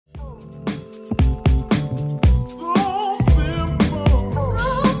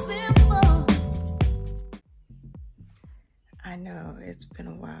It's been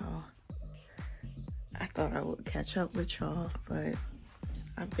a while. I thought I would catch up with y'all, but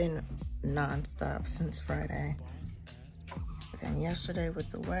I've been non-stop since Friday. And yesterday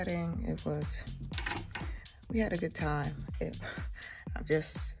with the wedding, we had a good time. I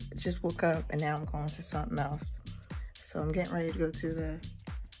just woke up and now I'm going to something else. So I'm getting ready to go to the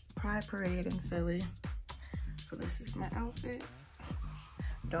Pride Parade in Philly. So this is my outfit.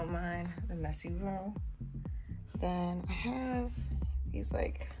 Don't mind the messy room. Then I have these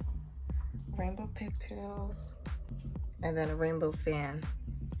like rainbow pigtails and then a rainbow fan.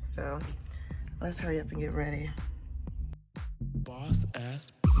 So let's hurry up and get ready. Boss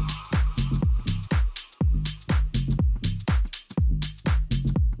ass.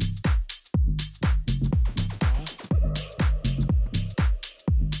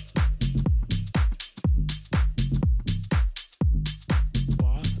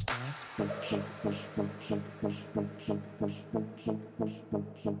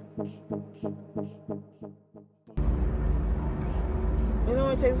 You know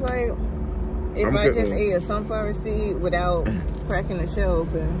what it tastes like? If I just ate a sunflower seed without cracking the shell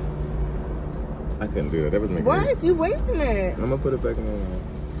open. I couldn't do that. That was making What? You wasting it. I'm gonna put it back in there.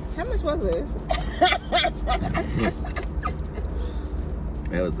 How much was this?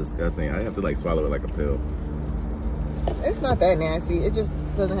 That was disgusting. I have to like swallow it like a pill. It's not that nasty. It just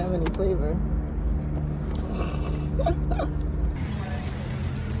doesn't have any flavor.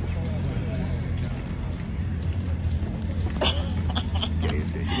 You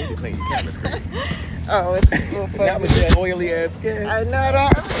need to clean your camera screen. Oh, it's a little funny. That was that oily ass skin. I know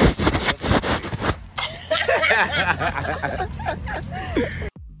that.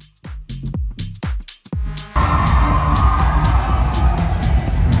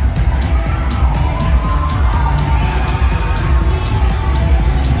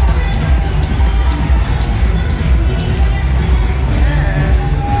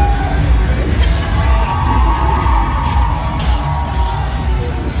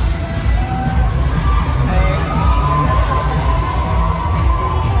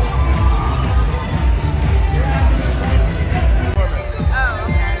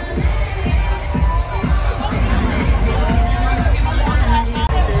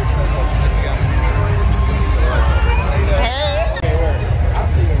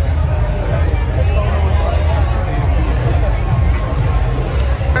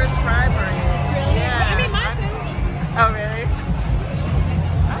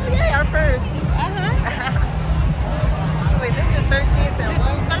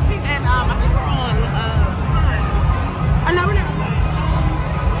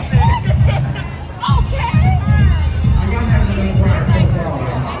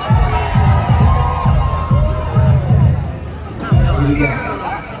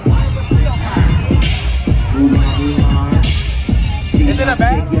 Is it a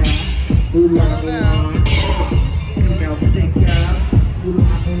bag? I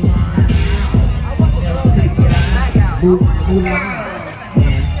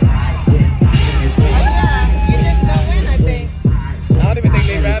don't even think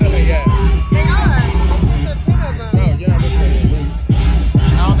they battled it yet. They are. It's just a pick of them. No, you're not listening. I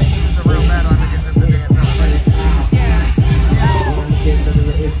don't think this is a real battle. I think it's just a dance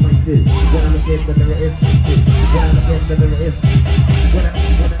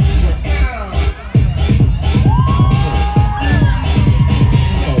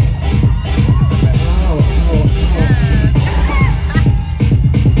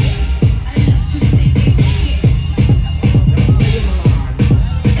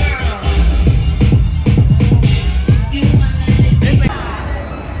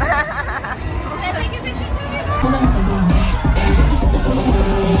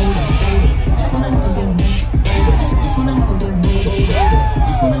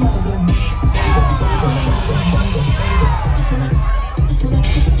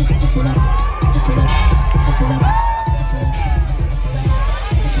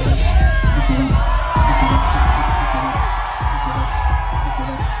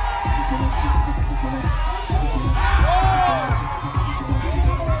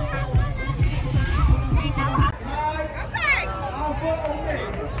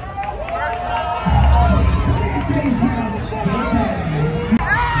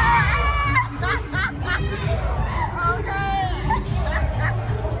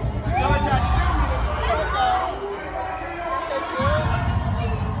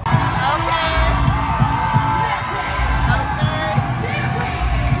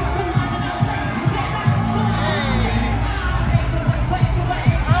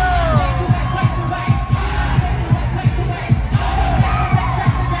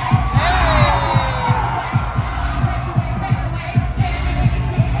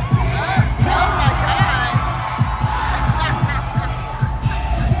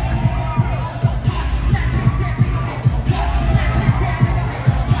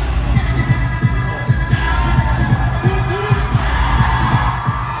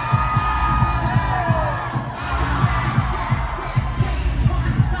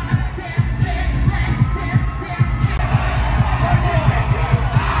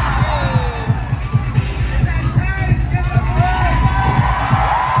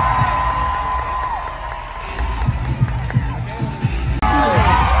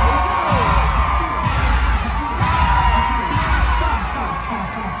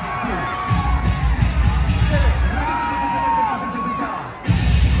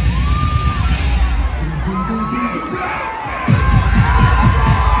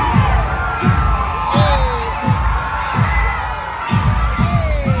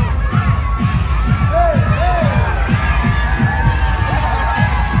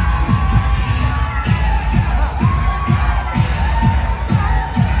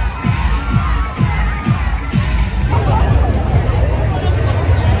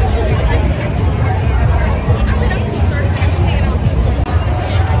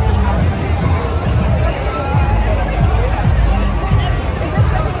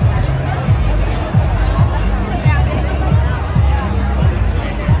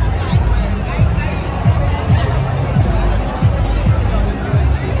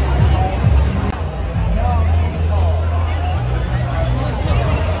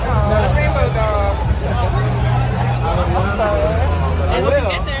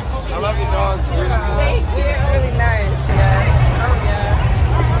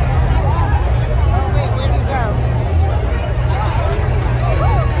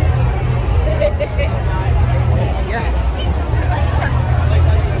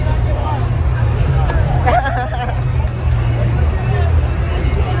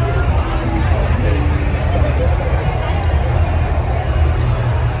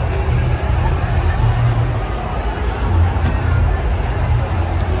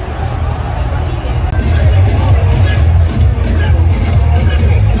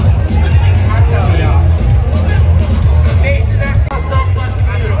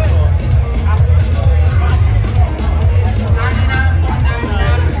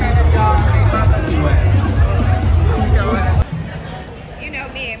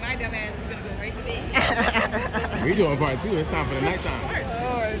nighttime, for the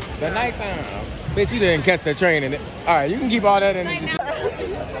nighttime. The nighttime. Bitch, you didn't catch the train in it. All right, you can keep all that in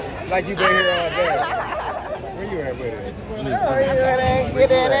it. Like you been here all day. Where you at with it? Oh, you wanna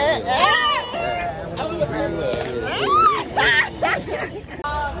get in it?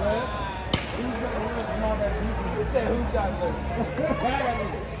 Who's got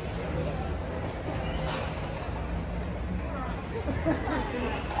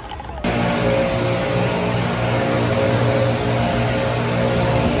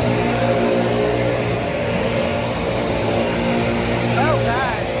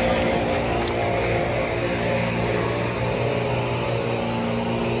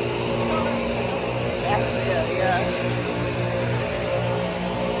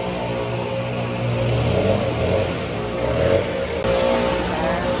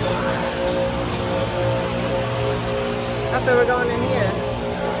So we're going in here.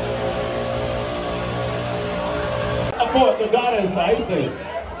 For the goddess Isis.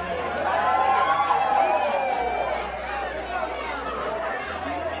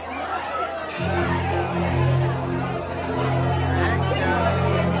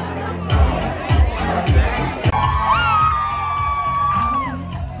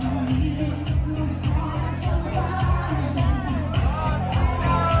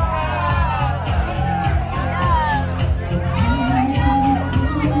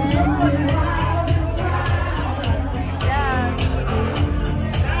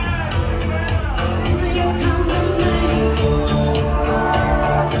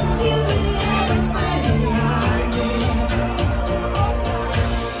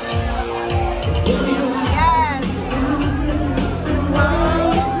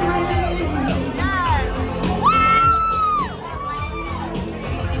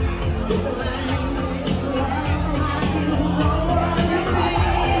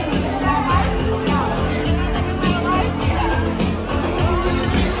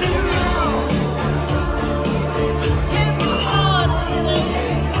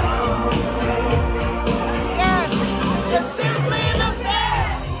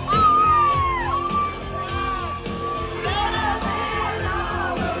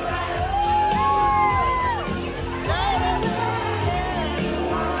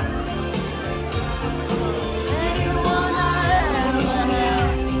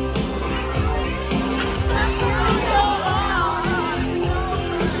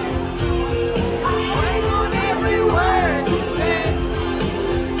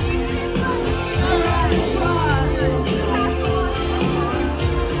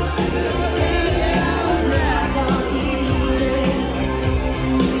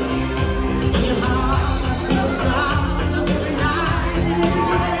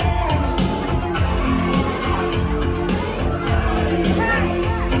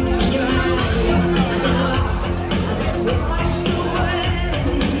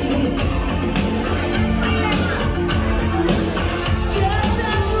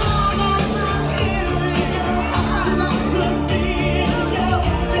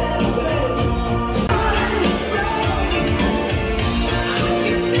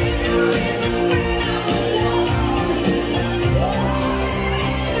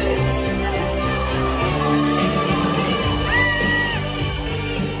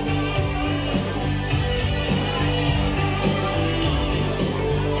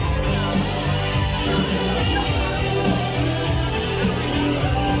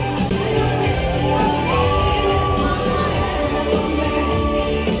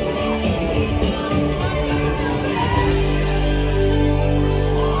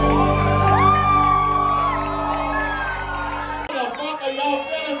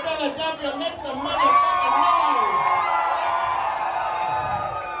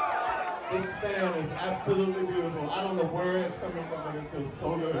 Absolutely beautiful. I don't know where it's coming from, but it feels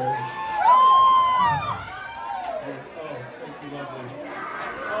so good. Oh, thank you, lovely.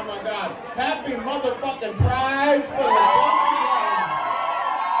 Oh my God. Happy motherfucking Pride for the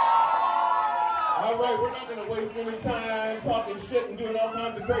All right, we're not going to waste any time talking shit and doing all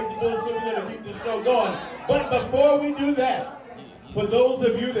kinds of crazy bullshit. We're going to keep the show going. But before we do that, for those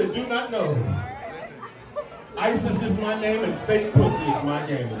of you that do not know, Isis is my name and fake pussy is my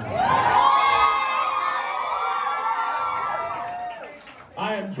game.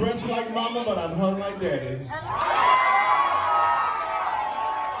 I am dressed like mama, but I'm hung like daddy.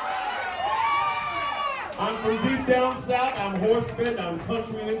 I'm from deep down south, I'm horse-fed, I'm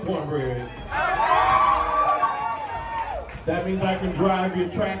country and cornbread. That means I can drive your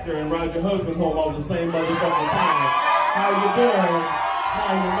tractor and ride your husband home all the same motherfucking time. How you doing?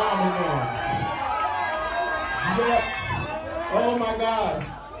 How your mama doing? Yep. Oh my God.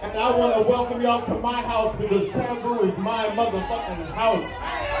 And I want to welcome y'all to my house because Taboo is my motherfucking house.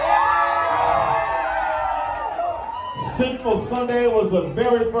 Sinful Sunday was the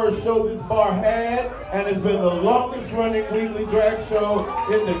very first show this bar had, and it's been the longest running weekly drag show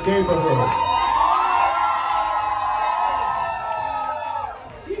in the neighborhood.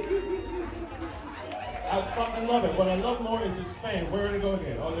 I fucking love it. What I love more is this fan. Where did it go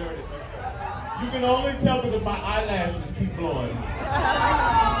again? Oh, there it is. You can only tell because my eyelashes keep blowing.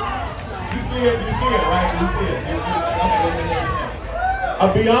 You see it, right? You see it. A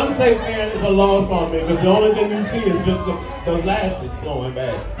Beyonce fan is a loss on me because the only thing you see is just the lashes blowing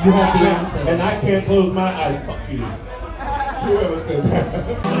back. You have Beyonce. And I can't close my eyes. Fuck you. Whoever said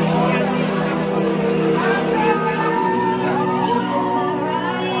that.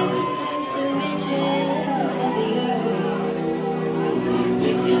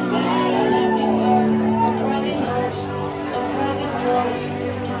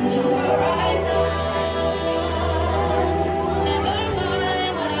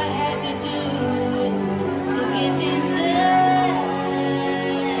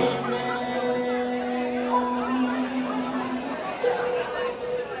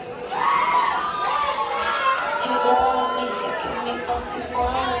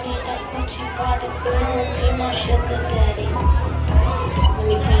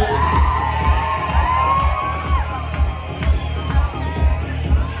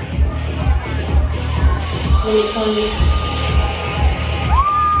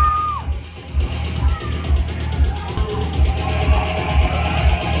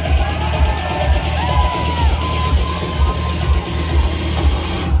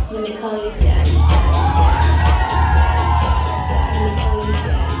 Let me call you daddy.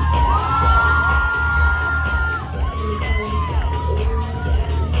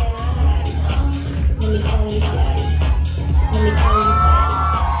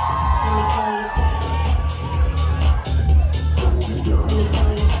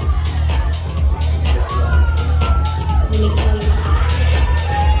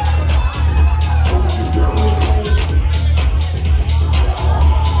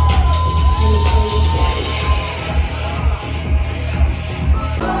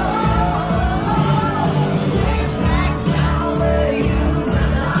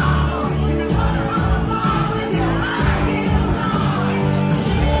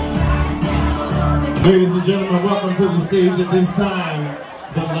 Ladies and gentlemen, welcome to the stage at this time,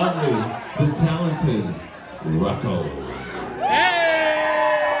 the lovely, the talented Rocco.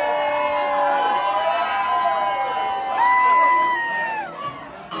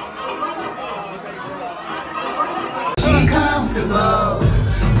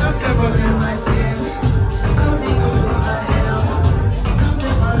 Comfortable in my skin, cozy in my hell,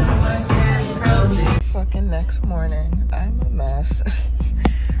 comfortable in my skin, cozy. Fucking next morning, I'm a mess.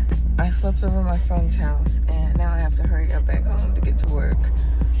 I slept over my friend's house and now I have to hurry up back home to get to work.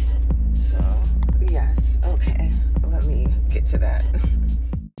 So, yes, okay, let me get to that.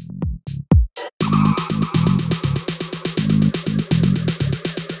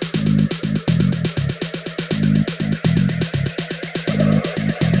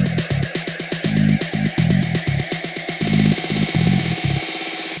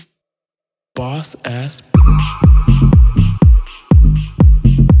 Boss ass bitch.